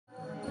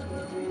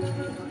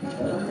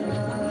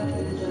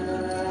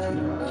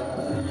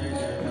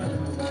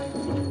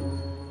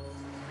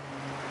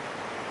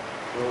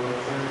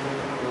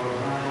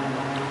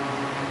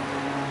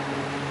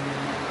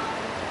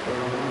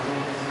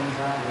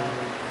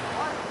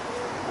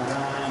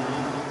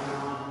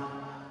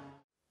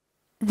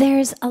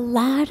there's a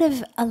lot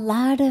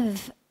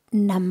of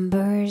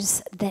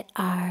numbers that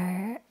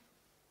are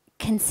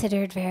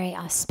considered very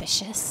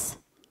auspicious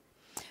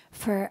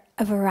for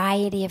a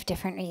variety of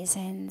different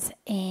reasons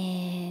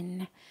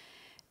in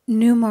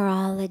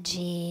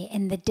numerology,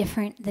 in the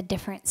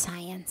different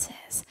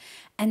sciences.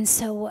 And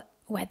so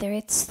whether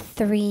it's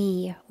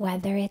 3,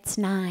 whether it's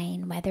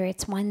 9, whether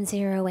it's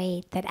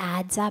 108 that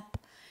adds up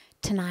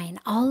to 9,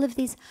 all of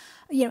these,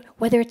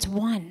 whether it's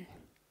 1.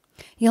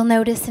 You'll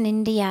notice in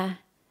India,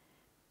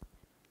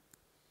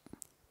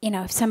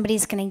 if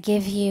somebody's going to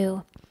give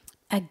you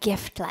a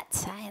gift, let's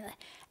say,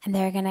 and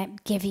they're going to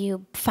give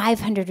you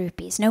 500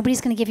 rupees.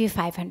 Nobody's going to give you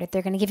 500.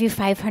 They're going to give you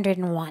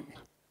 501,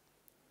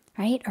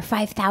 right? Or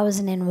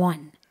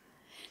 5,001.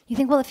 You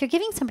think, well, if you're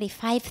giving somebody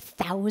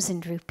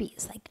 5,000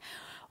 rupees, like,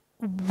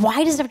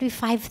 why does it have to be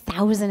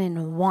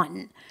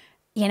 5,001,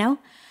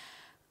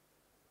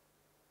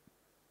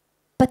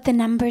 But the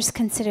number's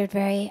considered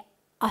very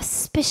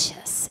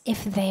auspicious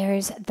if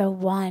there's the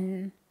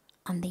 1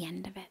 on the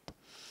end of it.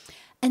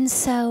 And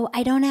so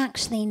I don't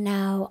actually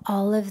know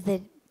all of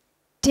the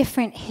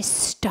different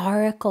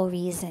historical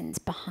reasons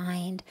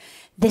behind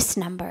this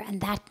number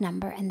and that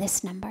number and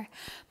this number.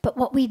 But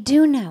what we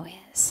do know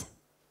is,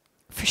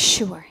 for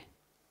sure,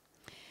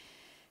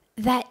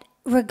 that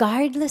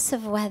regardless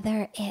of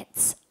whether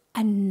it's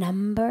a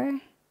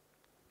number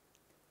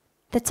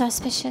that's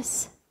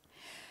auspicious,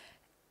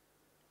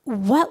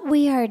 what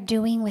we are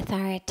doing with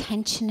our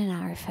attention and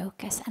our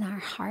focus and our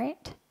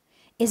heart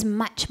is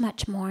much,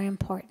 much more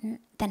important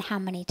than how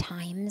many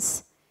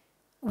times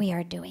we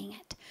are doing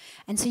it.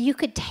 And so you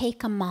could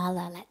take a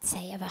mala, let's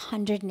say, of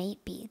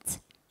 108 beads.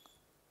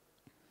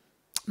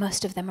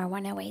 Most of them are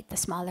 108. The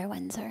smaller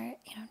ones are,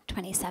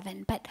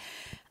 27, but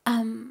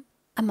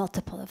a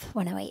multiple of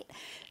 108.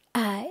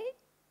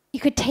 You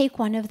could take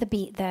one of the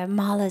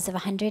malas of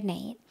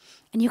 108,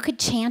 and you could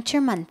chant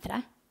your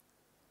mantra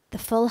the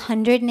full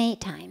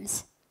 108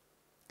 times.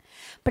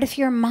 But if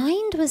your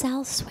mind was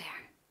elsewhere,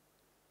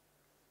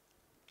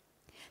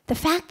 the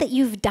fact that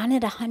you've done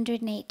it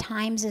 108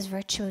 times is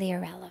virtually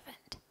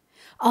irrelevant.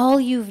 All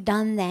you've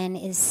done then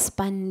is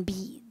spun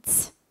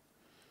beads.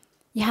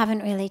 You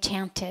haven't really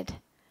chanted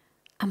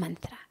a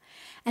mantra.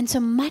 And so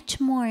much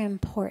more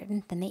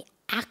important than the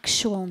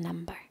actual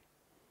number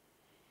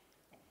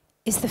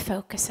is the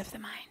focus of the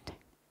mind.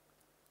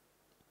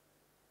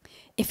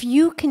 If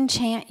you can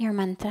chant your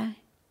mantra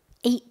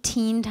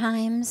 18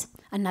 times,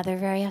 another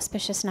very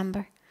auspicious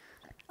number,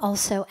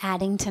 also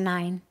adding to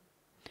 9.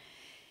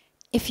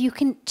 If you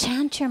can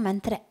chant your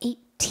mantra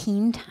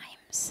 18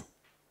 times,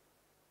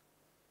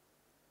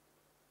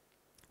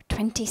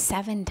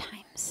 27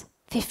 times,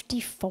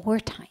 54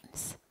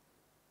 times,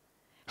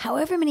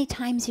 however many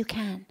times you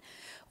can,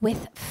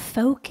 with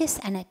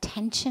focus and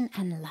attention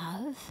and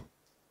love,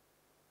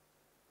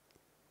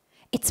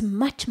 it's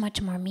much,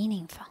 much more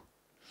meaningful.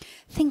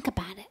 Think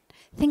about it.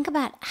 Think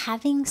about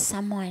having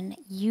someone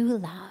you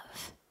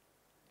love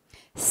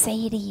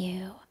say to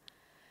you,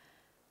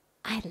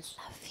 I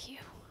love you.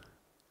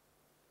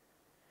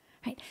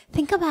 Right?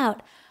 Think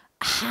about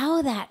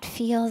how that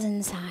feels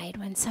inside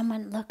when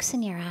someone looks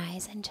in your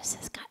eyes and just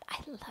says, God, I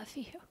love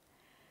you.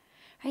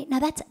 Right? Now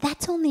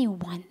that's only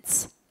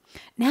once.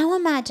 Now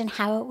imagine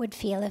how it would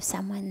feel if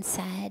someone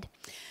said,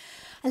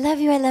 I love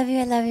you, I love you,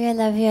 I love you, I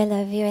love you, I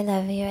love you, I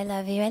love you, I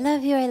love you, I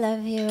love you, I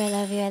love you, I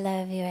love you, I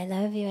love you, I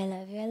love you, I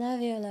love you, I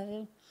love you, I love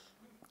you.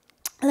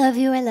 I love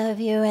you, I love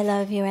you, I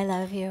love you, I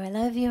love you, I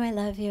love you, I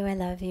love you, I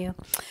love you.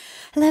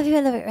 I love you, I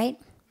love it, right?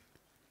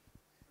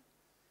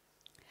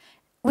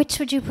 Which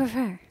would you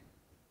prefer?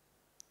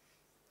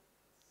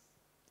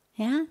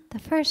 Yeah, the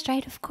first,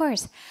 right? Of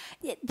course.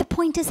 The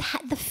point is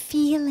the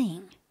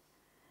feeling.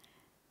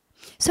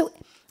 So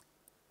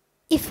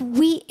if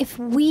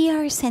we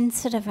are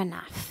sensitive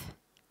enough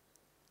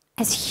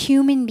as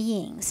human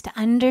beings to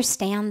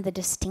understand the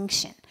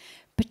distinction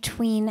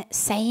between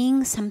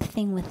saying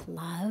something with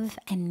love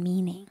and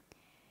meaning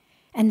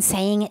and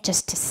saying it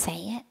just to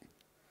say it,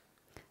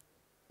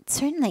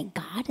 certainly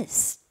God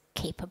is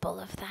capable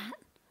of that.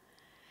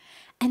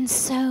 And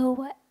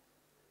so,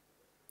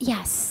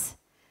 yes,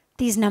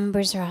 these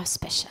numbers are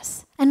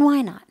auspicious. And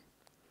why not?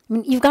 I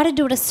mean, you've got to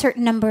do it a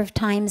certain number of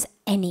times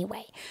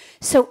anyway.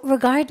 So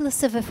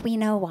regardless of if we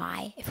know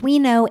why, if we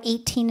know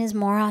 18 is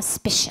more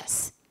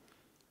auspicious,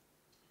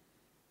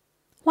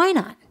 why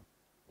not?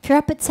 If you're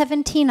up at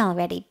 17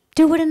 already,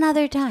 do it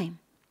another time.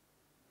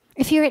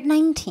 If you're at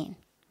 19,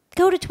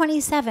 go to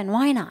 27,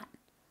 why not?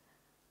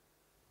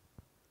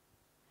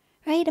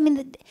 Right? I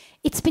mean,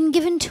 it's been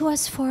given to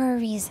us for a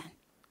reason.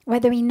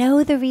 Whether we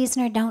know the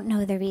reason or don't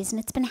know the reason,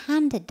 it's been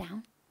handed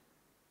down.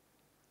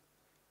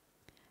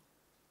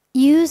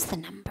 Use the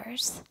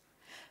numbers.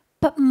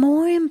 But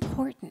more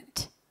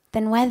important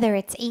than whether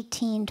it's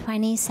 18,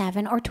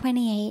 27, or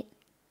 28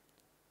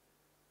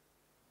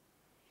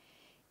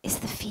 is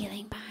the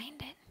feeling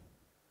behind it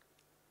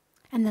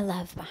and the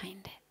love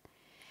behind it.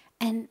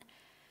 And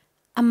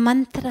a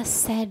mantra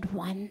said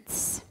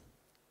once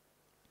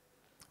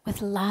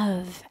with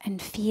love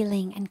and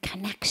feeling and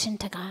connection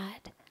to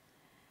God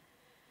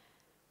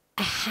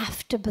I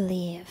have to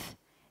believe,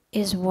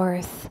 is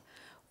worth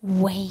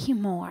way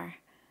more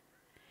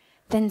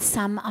than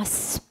some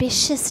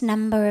auspicious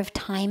number of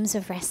times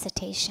of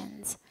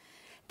recitations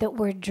that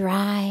were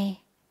dry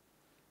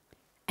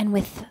and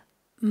with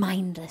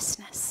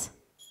mindlessness.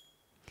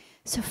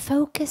 So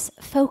focus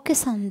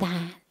on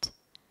that.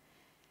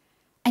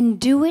 And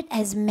do it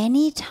as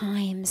many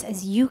times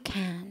as you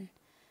can,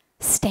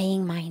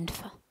 staying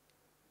mindful.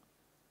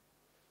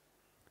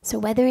 So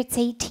whether it's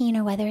 18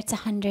 or whether it's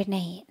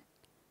 108,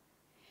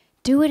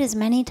 do it as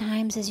many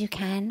times as you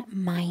can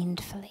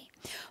mindfully.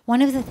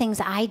 One of the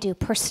things I do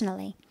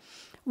personally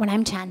when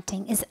I'm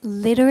chanting is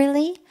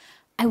literally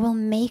I will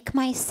make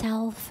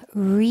myself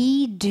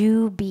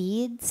redo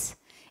beads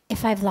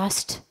if I've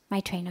lost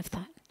my train of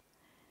thought.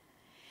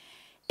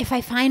 If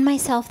I find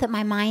myself that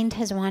my mind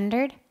has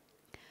wandered,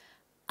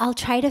 I'll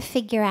try to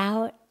figure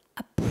out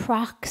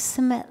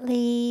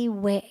approximately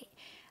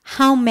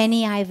how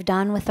many I've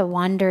done with a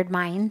wandered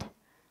mind.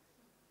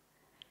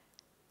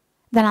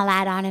 Then I'll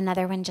add on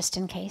another one just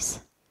in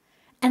case.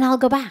 And I'll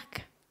go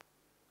back.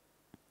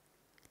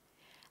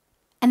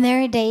 And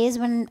there are days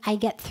when I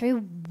get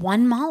through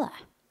one mala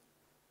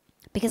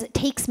because it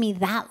takes me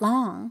that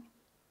long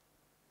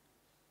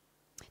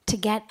to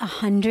get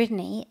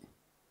 108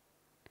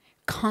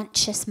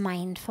 conscious,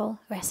 mindful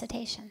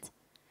recitations.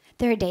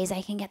 There are days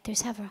I can get through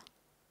several.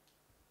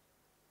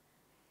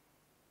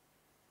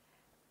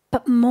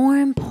 But more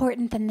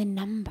important than the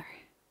number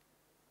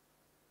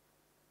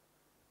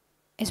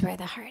is where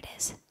the heart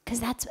is, because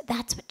that's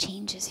what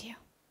changes you.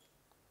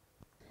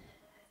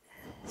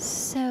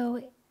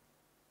 So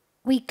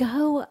we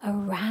go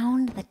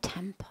around the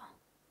temple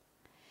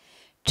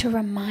to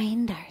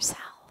remind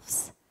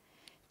ourselves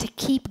to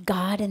keep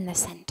God in the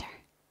center.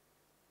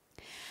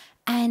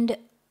 And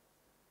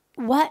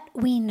what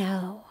we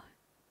know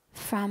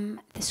from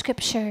the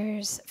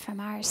scriptures, from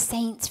our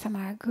saints, from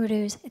our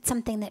gurus, it's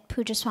something that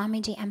Puja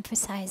Swamiji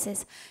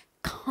emphasizes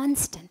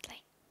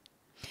constantly,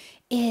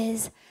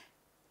 is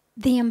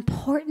the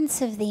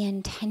importance of the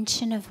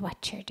intention of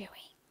what you're doing.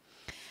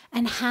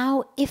 And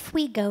how if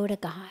we go to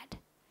God,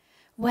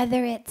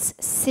 whether it's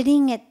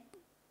sitting at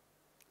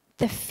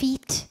the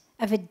feet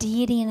of a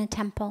deity in a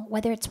temple,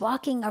 whether it's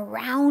walking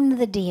around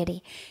the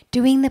deity,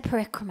 doing the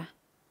parikrama,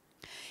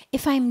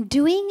 if I'm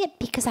doing it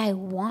because I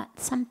want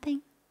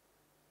something,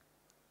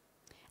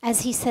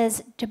 as he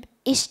says, "Jab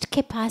isht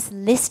ke paas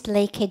list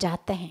leke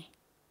jate hain."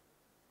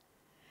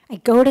 I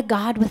go to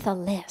God with a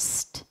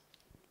list.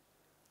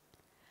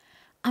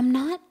 I'm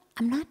not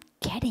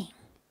getting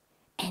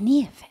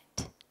any of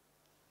it.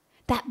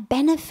 That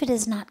benefit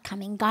is not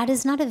coming. God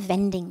is not a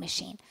vending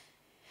machine.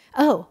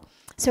 Oh,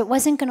 so it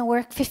wasn't going to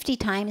work 50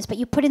 times, but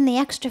you put in the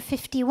extra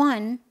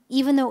 51,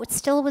 even though it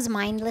still was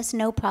mindless,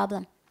 no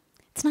problem.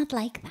 It's not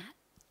like that.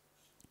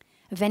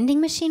 A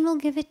vending machine will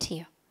give it to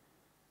you.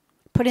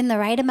 Put in the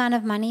right amount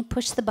of money,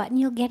 push the button,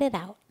 you'll get it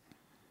out.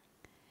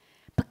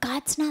 But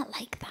God's not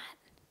like that.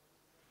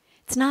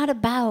 It's not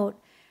about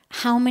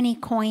how many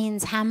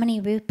coins, how many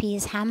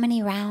rupees, how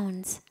many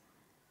rounds.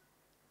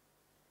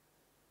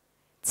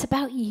 It's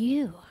about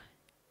you.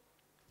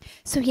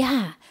 So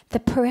yeah, the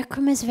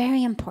parikrama is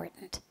very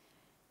important.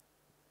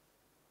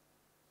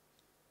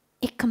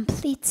 It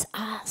completes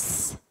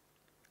us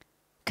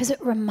because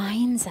it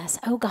reminds us,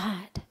 oh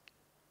God,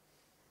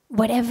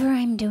 whatever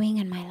I'm doing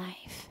in my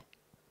life,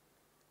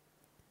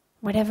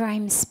 whatever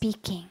I'm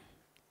speaking,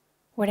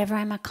 whatever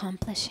I'm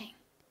accomplishing,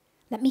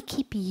 let me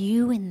keep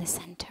you in the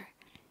center.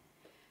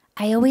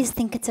 I always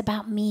think it's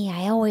about me.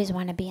 I always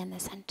want to be in the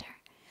center.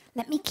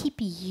 Let me keep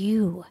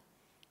you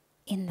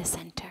in the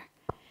center.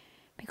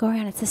 We go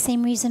around. It's the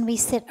same reason we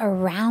sit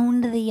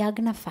around the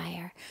yagna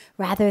fire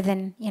rather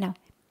than,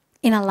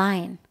 in a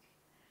line.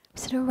 We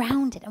sit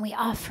around it and we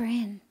offer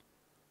in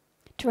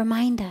to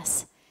remind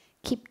us,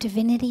 keep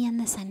divinity in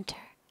the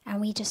center. And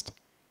we just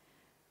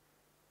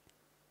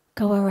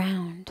go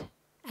around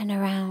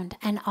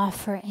and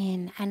offer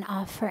in and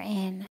offer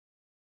in